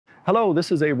Hello,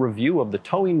 this is a review of the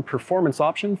towing performance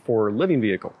option for living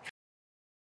vehicle.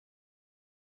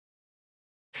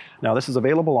 Now this is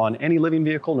available on any living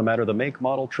vehicle, no matter the make,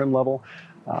 model, trim level.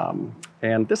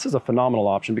 And this is a phenomenal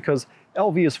option because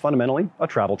LV is fundamentally a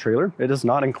travel trailer. It does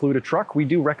not include a truck. We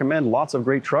do recommend lots of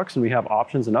great trucks, and we have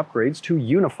options and upgrades to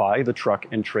unify the truck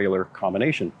and trailer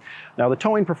combination. Now the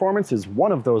towing performance is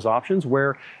one of those options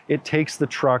where it takes the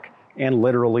truck and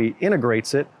literally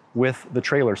integrates it with the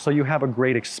trailer, so you have a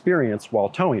great experience while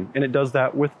towing, and it does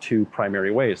that with two primary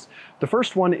ways. The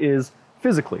first one is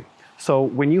physically. So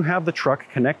when you have the truck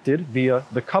connected via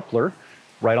the coupler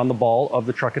right on the ball of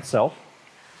the truck itself,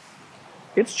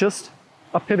 it's just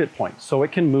a pivot point, so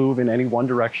it can move in any one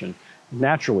direction.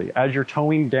 Naturally, as you're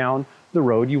towing down the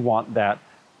road, you want that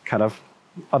kind of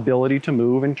ability to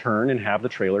move and turn and have the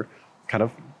trailer kind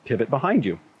of pivot behind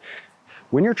you.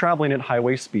 When you're traveling at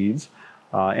highway speeds,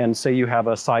 and say you have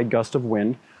a side gust of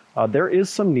wind, there is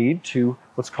some need to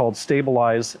what's called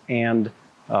stabilize and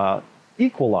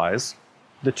equalize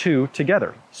the two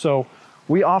together. So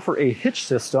we offer a hitch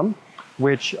system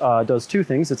which does two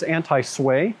things. It's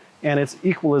anti-sway and it's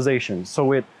equalization.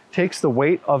 So it takes the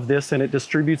weight of this and it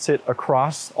distributes it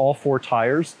across all four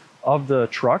tires of the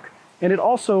truck. And it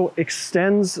also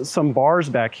extends some bars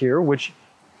back here, which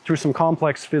through some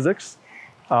complex physics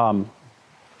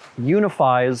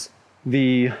unifies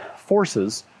the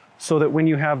forces so that when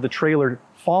you have the trailer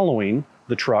following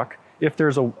the truck, if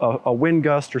there's a wind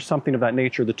gust or something of that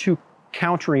nature, the two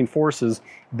countering forces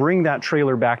bring that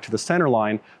trailer back to the center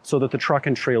line so that the truck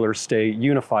and trailer stay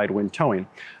unified when towing.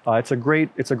 It's a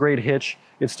great hitch.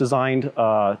 It's designed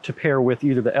to pair with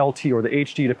either the LT or the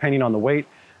HD depending on the weight,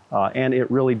 and it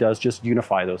really does just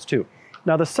unify those two.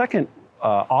 Now the second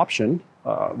option,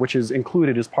 which is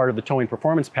included as part of the towing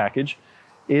performance package,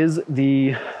 is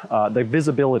the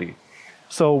visibility.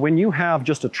 So when you have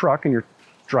just a truck and you're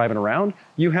driving around,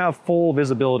 you have full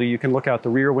visibility. You can look out the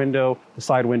rear window, the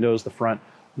side windows, the front.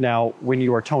 Now, when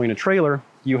you are towing a trailer,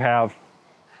 you have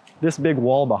this big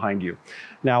wall behind you.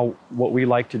 Now, what we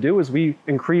like to do is we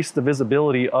increase the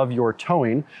visibility of your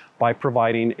towing by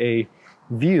providing a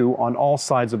view on all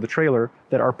sides of the trailer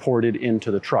that are ported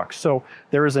into the truck. So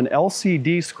there is an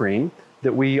LCD screen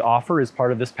that we offer as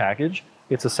part of this package.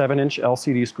 It's a 7-inch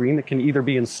LCD screen that can either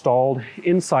be installed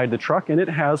inside the truck, and it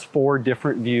has 4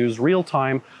 different views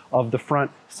real-time of the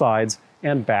front, sides,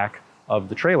 and back of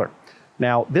the trailer.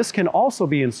 Now, this can also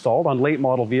be installed on late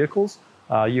model vehicles.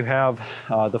 You have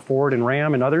the Ford and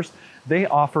Ram and others. They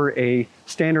offer a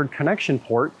standard connection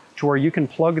port to where you can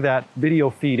plug that video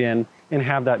feed in and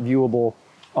have that viewable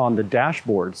on the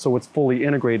dashboard, so it's fully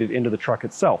integrated into the truck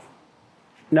itself.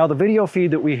 Now the video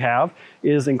feed that we have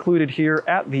is included here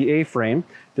at the A-frame.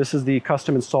 This is the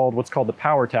custom installed what's called the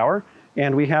power tower.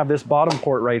 And we have this bottom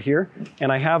port right here.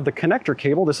 And I have the connector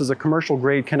cable. This is a commercial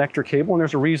grade connector cable. And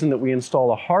there's a reason that we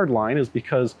install a hard line is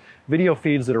because video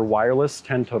feeds that are wireless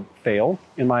tend to fail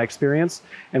in my experience.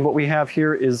 And what we have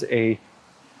here is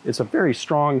it's a very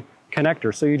strong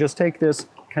connector. So you just take this,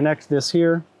 connect this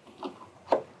here.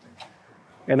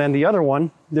 And then the other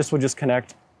one, this would just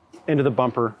connect into the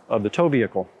bumper of the tow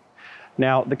vehicle.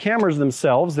 Now, the cameras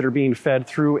themselves that are being fed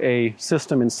through a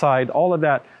system inside, all of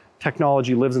that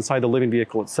technology lives inside the living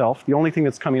vehicle itself. The only thing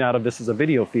that's coming out of this is a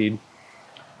video feed.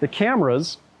 The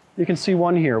cameras, you can see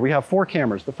one here. We have 4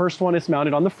 cameras. The first one is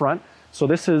mounted on the front. So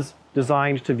this is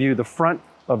designed to view the front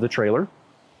of the trailer.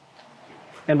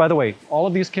 And by the way, all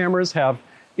of these cameras have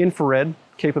infrared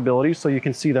capabilities, so you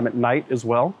can see them at night as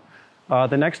well.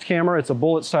 The next camera, it's a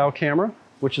bullet style camera,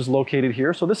 which is located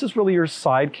here. So this is really your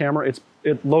side camera. It's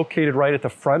located right at the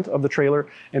front of the trailer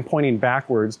and pointing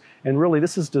backwards. And really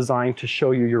this is designed to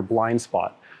show you your blind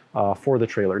spot for the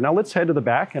trailer. Now let's head to the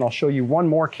back and I'll show you one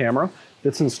more camera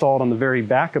that's installed on the very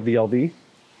back of the LV.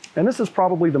 And this is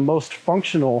probably the most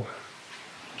functional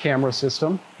camera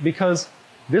system because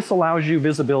this allows you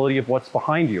visibility of what's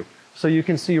behind you. So you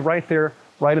can see right there,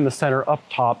 right in the center, up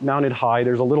top, mounted high.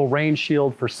 There's a little rain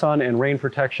shield for sun and rain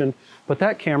protection, but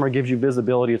that camera gives you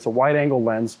visibility. It's a wide angle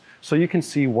lens, so you can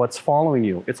see what's following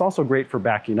you. It's also great for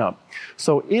backing up.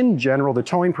 So in general, the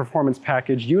towing performance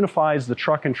package unifies the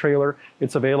truck and trailer.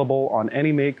 It's available on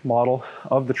any make model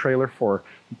of the trailer for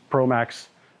Pro Max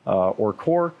or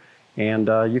Core, and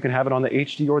you can have it on the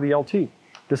HD or the LT.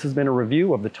 This has been a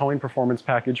review of the towing performance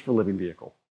package for living vehicle.